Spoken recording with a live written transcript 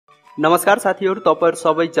नमस्कार साथीहरु, तपाईहरु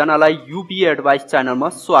सबैजनालाई UvAdvice च्यानलमा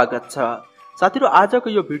स्वागत छ। साथीहरु, आजको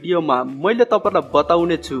यो भिडियोमा मैले तपाईहरुलाई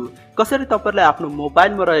बताउने छु कसरी तपाईहरुले आफ्नो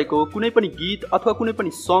मोबाइलमा रहेको कुनै पनि गीत अथवा कुनै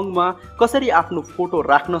पनि सङमा कसरी आफ्नो फोटो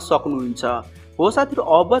राख्न सक्नुहुन्छ। हो साथीहरु,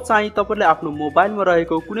 अब चाहिँ तपाईहरुले आफ्नो मोबाइलमा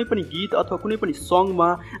रहेको कुनै पनि गीत अथवा कुनै पनि सङमा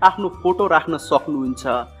आफ्नो फोटो राख्न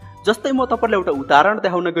सक्नुहुन्छ। जस्तै म तपाईहरुलाई एउटा उदाहरण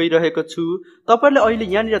देखाउन गइरहेको छु। तपाईहरुले अहिले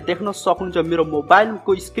यहाँनिर देख्न सक्नुहुन्छ मेरो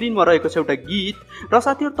मोबाइलको स्क्रिनमा रहेको छ एउटा गीत र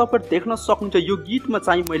साथीहरु तपाईहरु देख्न सक्नुहुन्छ यो गीतमा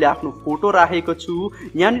चाहिँ मैले आफ्नो फोटो राखेको छु।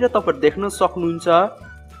 यहाँनिर तपाईहरु देख्न सक्नुहुन्छ।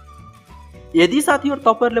 यदि साथीहरु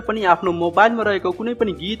तपाईहरुले पनि आफ्नो मोबाइलमा रहेको कुनै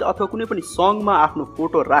पनि गीत अथवा कुनै पनि सङमा आफ्नो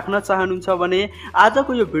फोटो राख्न चाहनुहुन्छ भने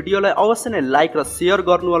आजको यो भिडियोलाई अवश्य नै लाइक र शेयर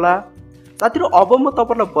गर्नु होला। साथीहरु, अब म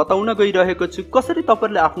तपाईहरुलाई बताउन गइरहेको छु कसरी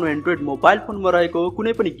तपाईहरुले आफ्नो एन्ड्रोइड मोबाइल फोनमा रहेको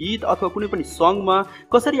कुनै पनि गीत अथवा कुनै पनि सङमा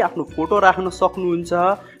कसरी आफ्नो फोटो राख्न सक्नुहुन्छ।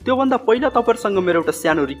 त्यो भन्दा पहिला तपाईहरुसँग मेरो एउटा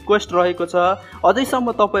सानो रिक्वेस्ट रहेको छ।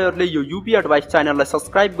 अझैसम्म तपाईहरुले यो UvAdvice च्यानललाई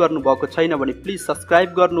सब्स्क्राइब गर्नुभएको छैन भने प्लिज सब्स्क्राइब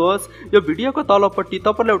गर्नुहोस्। यो भिडियोको तलपट्टि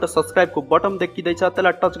तपाईहरुले एउटा सब्स्क्राइबको बटन देखिदैछ,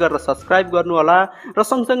 त्यसलाई टच गरेर सब्स्क्राइब गर्नु होला र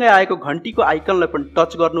सँगसँगै आएको घण्टीको आइकनलाई पनि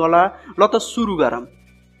टच गर्नु होला। ल त सुरु गरौँ।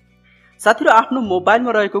 साथीहरु, आफ्नो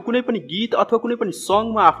मोबाइलमा रहेको कुनै पनि गीत अथवा कुनै पनि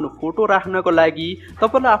सङमा आफ्नो फोटो राख्नको लागि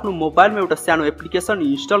तपाईहरुले आफ्नो मोबाइलमा एउटा सानो एप्लिकेसन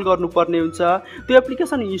इन्स्टल गर्नुपर्ने हुन्छ। त्यो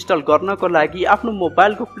एप्लिकेसन इन्स्टल गर्नको लागि आफ्नो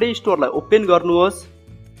मोबाइलको प्ले स्टोरलाई ओपन गर्नुहोस्।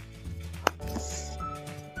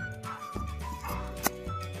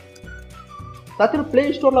 साथीहरु, प्ले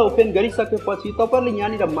स्टोरलाई ओपन गरिसकेपछि तपाईहरुले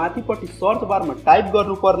यहाँनिर माथिपट्टि सर्च बारमा टाइप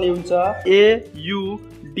गर्नुपर्ने हुन्छ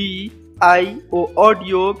AUDIO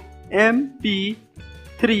audio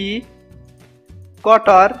MP3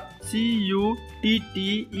 Cutter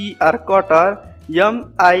CUTTER Cutter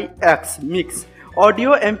MIX mix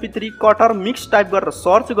audio MP3 Cutter mix type गरेर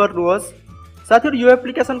सर्च गर्नुहोस्। साथीहरु, यो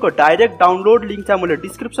एप्लिकेसनको डाइरेक्ट डाउनलोड लिंक चाहिँ मैले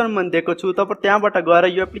डिस्क्रिप्सनमा दिएको छु। तपाईहरु त्यहाँबाट गएर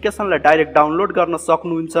यो एप्लिकेसनलाई डाइरेक्ट डाउनलोड गर्न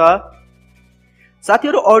सक्नुहुन्छ।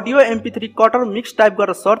 साथीहरु, audio MP3 Cutter mix type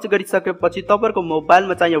गरेर सर्च गरिसकेपछि तपाईहरुको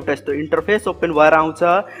मोबाइलमा चाहिँ एउटा यस्तो इन्टरफेस ओपन भएर आउँछ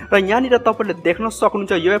र यहाँनिर तपाईहरुले देख्न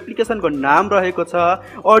सक्नुहुन्छ यो एप्लिकेसनको नाम रहेको छ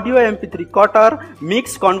audio MP3 Cutter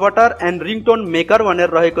mix converter and ringtone maker भनेर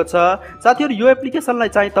रहेको छ। साथीहरु, यो एप्लिकेसनलाई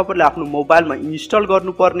चाहिँ तपाईहरुले आफ्नो मोबाइलमा इन्स्टल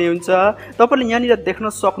गर्नुपर्ने हुन्छ। तपाईहरुले यहाँनिर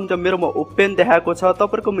देख्न सक्नुहुन्छ मेरोमा ओपन देखाएको छ,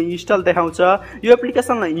 तपाईहरुकोमा इन्स्टल देखाउँछ। यो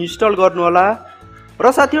एप्लिकेसनलाई इन्स्टल गर्नु होला। र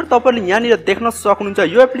साथीहरु, तपाईहरुले यहाँनिर देख्न सक्नुहुन्छ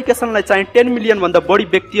यो एप्लिकेसनलाई चाहिँ 10 मिलियन भन्दा बढी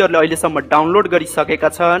व्यक्तिहरुले अहिलेसम्म डाउनलोड गरिसकेका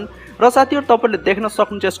छन्। र साथीहरु, तपाईहरुले देख्न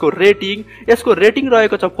सक्नुहुन्छ यसको रेटिङ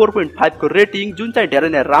रहेको छ 4.5 को रेटिङ, जुन चाहिँ धेरै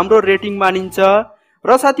नै राम्रो रेटिङ मानिन्छ। र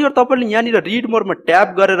साथीहरु, तपाईहरुले यहाँनिर रिड मोरमा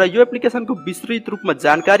ट्याप गरेर यो एप्लिकेसनको विस्तृत रूपमा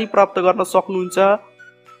जानकारी प्राप्त गर्न सक्नुहुन्छ।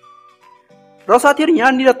 र साथीहरु,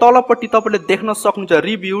 यहाँनिर तलपट्टि तपाईले देख्न सक्नुहुन्छ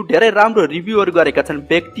रिभ्यू, धेरै राम्रो रिभ्यूहरु गरेका छन्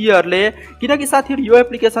व्यक्तिहरुले, किनकि साथीहरु यो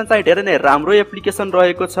एप्लिकेसन चाहिँ धेरै नै राम्रो एप्लिकेसन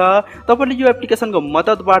रहेको छ। तपाईले यो एप्लिकेसनको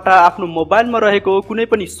मद्दतबाट आफ्नो मोबाइलमा रहेको कुनै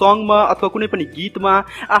पनि सङमा अथवा कुनै पनि गीतमा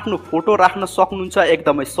आफ्नो फोटो राख्न सक्नुहुन्छ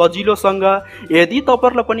एकदमै सजिलोसँग। यदि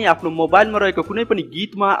तपाईहरुले पनि आफ्नो मोबाइलमा रहेको कुनै पनि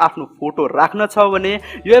गीतमा आफ्नो फोटो राख्न छ भने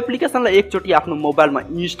यो एप्लिकेसनलाई एकचोटी आफ्नो मोबाइलमा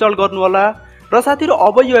इन्स्टल गर्नु होला। र साथीहरु,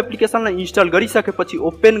 अब यो एप्लिकेसनलाई इन्स्टल गरिसकेपछि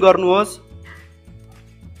ओपन गर्नुहोस्।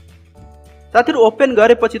 साथीहरु, ओपन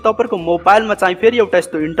गरेपछि तपाईहरुको मोबाइलमा चाहिँ फेरि एउटा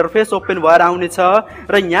यस्तो इन्टरफेस ओपन भएर आउनेछ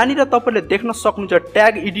र यहाँनिर तपाईले देख्न सक्नुहुन्छ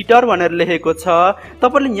ट्याग एडिटर भनेर लेखेको छ।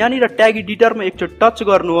 तपाईले यहाँनिर ट्याग एडिटरमा एकचोटि टच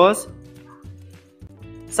गर्नुहोस्।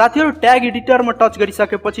 साथीहरु, ट्याग एडिटरमा टच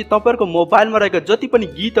गरिसकेपछि तपाईहरुको मोबाइलमा रहेका जति पनि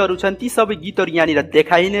गीतहरु छन् ती सबै गीतहरु यहाँनिर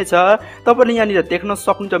देखाइनेछ। तपाईले यहाँनिर देख्न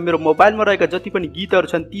सक्नुहुन्छ मेरो मोबाइलमा रहेका जति पनि गीतहरु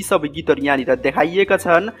छन् ती सबै गीतहरु यहाँनिर देखाइएका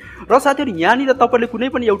छन्। र साथीहरु, यहाँनिर तपाईले कुनै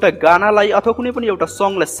पनि एउटा गानालाई अथवा कुनै पनि एउटा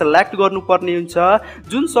सङलाई सिलेक्ट गर्नुपर्ने हुन्छ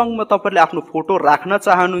जुन सङमा तपाईले आफ्नो फोटो राख्न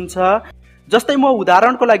चाहनुहुन्छ। जस्तै म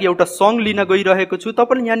उदाहरणको लागि एउटा सङ लिन गइरहेको छु।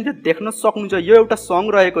 तपाईले यहाँनिर देख्न सक्नुहुन्छ यो एउटा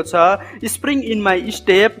सङ रहेको छ स्प्रिङ इन माई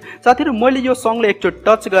स्टेप। साथीहरु, मैले यो सङले एकचोटि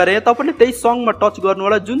टच गरे, तपाईले त्यही सङमा टच गर्नु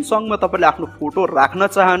होला जुन सङमा तपाईले आफ्नो फोटो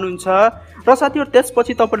राख्न चाहनुहुन्छ। र साथीहरु,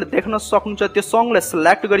 त्यसपछि तपाईले देख्न सक्नुहुन्छ त्यो सङलाई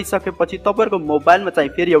सिलेक्ट गरिसकेपछि तपाईहरुको मोबाइलमा चाहिँ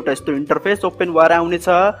फेरि एउटा यस्तो इन्टरफेस ओपन भएर आउनेछ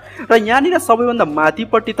र यहाँनिर सबैभन्दा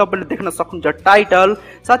माथिपट्टि तपाईले देख्न सक्नुहुन्छ टाइटल।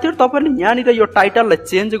 साथीहरु, तपाईले यहाँनिर यो टाइटललाई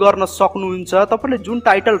चेन्ज गर्न सक्नुहुन्छ। तपाईले जुन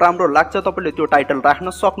टाइटल राम्रो लाग्छ तपाईले त्यो टाइटल राख्न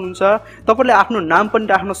सक्नुहुन्छ। तपाईले आफ्नो नाम पनि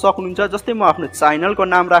राख्न सक्नुहुन्छ। जस्तै म आफ्नो च्यानलको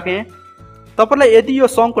नाम राखे। तपाईलाई यदि यो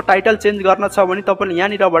सङको टाइटल चेन्ज गर्न छ भने तपाईले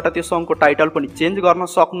यहाँनिरबाट त्यो सङको टाइटल पनि चेन्ज गर्न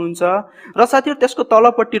सक्नुहुन्छ। र साथीहरु, त्यसको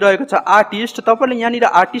तलपट्टि रहेको छ आर्टिस्ट। तपाईले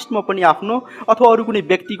यहाँनिर आर्टिस्टमा पनि आफ्नो अथवा अरु कुनै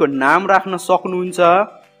व्यक्तिको नाम राख्न सक्नुहुन्छ।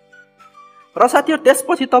 र साथीहरु,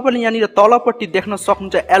 त्यसपछि तपाईले यहाँनिर तलपट्टि देख्न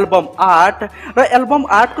सक्नुहुन्छ एल्बम आर्ट र एल्बम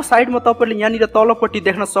आर्टको साइडमा तपाईले यहाँनिर तलपट्टि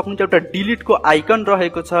देख्न सक्नुहुन्छ एउटा डिलिटको आइकन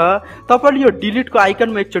रहेको छ। तपाईले यो डिलिटको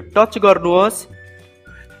आइकनमा एकचोटि टच गर्नुहोस्।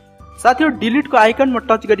 साथीहरु डिलिटको आइकनमा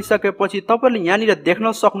टच गरिसकेपछि तपाईले यहाँनिर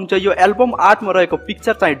देख्न सक्नुहुन्छ यो एल्बम आर्टमा रहेको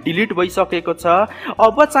पिक्चर चाहिँ डिलिट भइसकेको छ।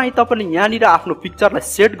 अब चाहिँ तपाईले यहाँनिर आफ्नो पिक्चरलाई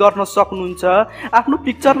सेट गर्न सक्नुहुन्छ। आफ्नो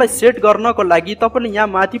पिक्चरलाई सेट गर्नको लागि तपाईले यहाँ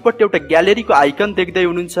माथिपट्टि एउटा ग्यालेरीको आइकन देख्दै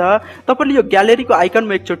हुनुहुन्छ। तपाईले यो ग्यालेरीको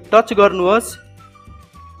आइकनमा एकचोटि टच गर्नुहोस्।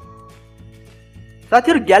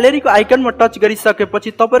 साथीहरु ग्यालेरीको आइकनमा टच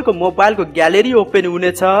गरिसकेपछि तपाईहरुको मोबाइलको ग्यालेरी ओपन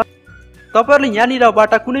हुनेछ। तपाईहरुले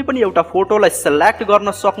यहाँनिरबाट कुनै पनि एउटा फोटोलाई सिलेक्ट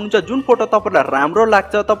गर्न सक्नुहुन्छ। जुन फोटो तपाईलाई राम्रो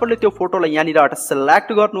लाग्छ तपाईले त्यो फोटोलाई यहाँनिरबाट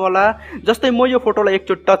सिलेक्ट गर्नु होला। जस्तै म यो फोटोलाई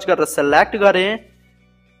एकचोटि टच गरेर सिलेक्ट गरे।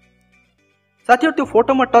 साथीहरु त्यो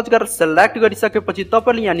फोटोमा टच गरेर सिलेक्ट गरिसकेपछि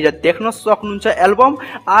तपाईले यहाँनिर देख्न सक्नुहुन्छ एल्बम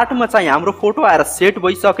आर्टमा चाहिँ हाम्रो फोटो आएर सेट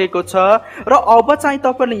भइसकेको छ। र अब चाहिँ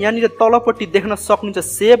तपाईले यहाँनिर तलपट्टि देख्न सक्नुहुन्छ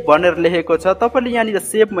सेभ भनेर लेखेको छ। तपाईले यहाँनिर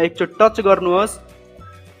सेभमा एकचोटि टच गर्नुहोस्।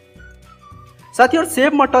 साथीहरु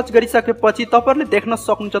सेभमा टच गरिसकेपछि तपाईहरुले देख्न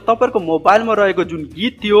सक्नुहुन्छ तपाईहरुको मोबाइलमा रहेको जुन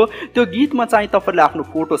गीत थियो त्यो गीतमा चाहिँ तपाईहरुले आफ्नो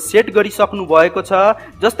फोटो सेट गरिसक्नु भएको छ।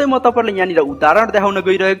 जस्तै म तपाईहरुलाई यहाँनिर उदाहरण देखाउन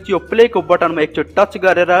गइरहेको छु। यो प्लेको बटनमा एकचोटि टच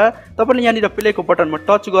गरेर तपाईले यहाँनिर प्लेको बटनमा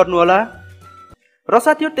टच गर्नु होला। र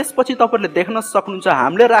साथीहरु त्यसपछि तपाईहरुले देख्न सक्नुहुन्छ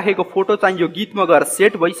हामीले राखेको फोटो चाहिँ यो गीतमा गएर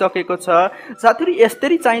सेट भइसकेको छ। साथीहरु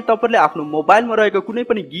यसरी चाहिँ तपाईहरुले आफ्नो मोबाइलमा रहेको कुनै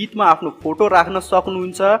पनि गीतमा आफ्नो फोटो राख्न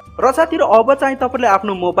सक्नुहुन्छ। र साथीहरु अब चाहिँ तपाईहरुले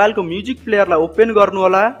आफ्नो मोबाइलको म्युजिक प्लेयरलाई ओपन गर्नु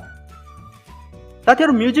होला।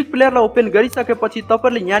 साथीहरु म्युजिक प्लेयरलाई ओपन गरिसकेपछि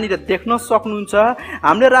तपाईहरुले यहाँनिर देख्न सक्नुहुन्छ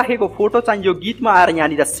हामीले राखेको फोटो चाहिँ यो गीतमा आएर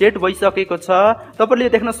यहाँनिर सेट भइसकेको छ। तपाईहरुले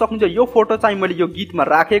देख्न सक्नुहुन्छ यो फोटो चाहिँ मैले यो गीतमा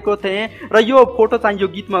राखेको थिएँ र यो फोटो चाहिँ यो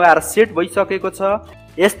गीतमा आएर सेट भइसकेको छ।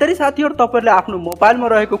 यसरी साथीहरु तपाईहरुले आफ्नो मोबाइलमा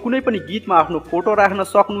रहेको कुनै पनि गीतमा आफ्नो फोटो राख्न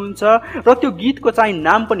सक्नुहुन्छ र त्यो गीतको चाहिँ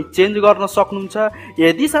नाम पनि चेन्ज गर्न सक्नुहुन्छ।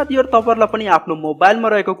 यदि साथीहरु तपाईहरुलाई पनि आफ्नो मोबाइलमा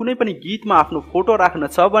रहेको कुनै पनि गीतमा आफ्नो फोटो राख्न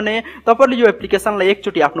छ भने तपाईहरुले यो एप्लिकेसनलाई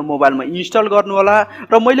एकचोटी आफ्नो मोबाइलमा इन्स्टल गर्नु होला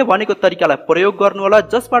र मैले भनेको तरिकालाई प्रयोग गर्नु होला,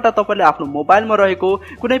 जसबाट तपाईहरुले आफ्नो मोबाइलमा रहेको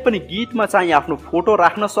कुनै पनि गीतमा चाहिँ आफ्नो फोटो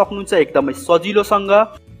राख्न सक्नुहुन्छ एकदमै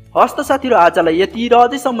सजिलोसँग। हस्त साथीहरु आजलाई यति। र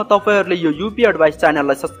अझैसम्म तपाईहरुले यो युभी एडभाइस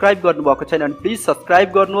च्यानललाई सब्स्क्राइब गर्नुभएको छैन भने प्लिज सब्स्क्राइब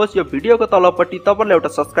गर्नुहोस्। यो भिडियोको तलपट्टि तपाईहरुले एउटा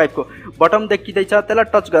सब्स्क्राइबको बटन देखिँदैछ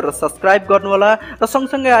त्यसलाई टच गरेर सब्स्क्राइब गर्नु होला र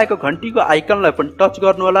सँगसँगै आएको घण्टीको आइकनलाई पनि टच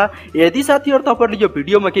गर्नु होला। यदि साथीहरु तपाईहरुले यो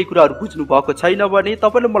भिडियोमा केही कुराहरु बुझ्नु भएको छैन भने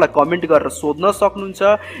तपाईले मलाई कमेन्ट गरेर सोध्न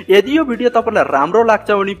सक्नुहुन्छ। यदि यो भिडियो तपाईलाई राम्रो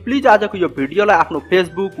लाग्छ भने प्लिज आजको यो भिडियोलाई आफ्नो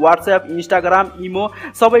फेसबुक, व्हाट्सएप, इन्स्टाग्राम, इमो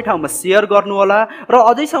सबै ठाउँमा शेयर गर्नु होला। र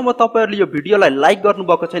अझैसम्म तपाईहरुले यो भिडियोलाई लाइक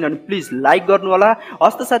गर्नुभएको छैन भने प्लिज लाइक गर्नु होला।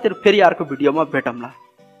 हस्त साथीहरु फेरि अर्को भिडियोमा भेटौँला।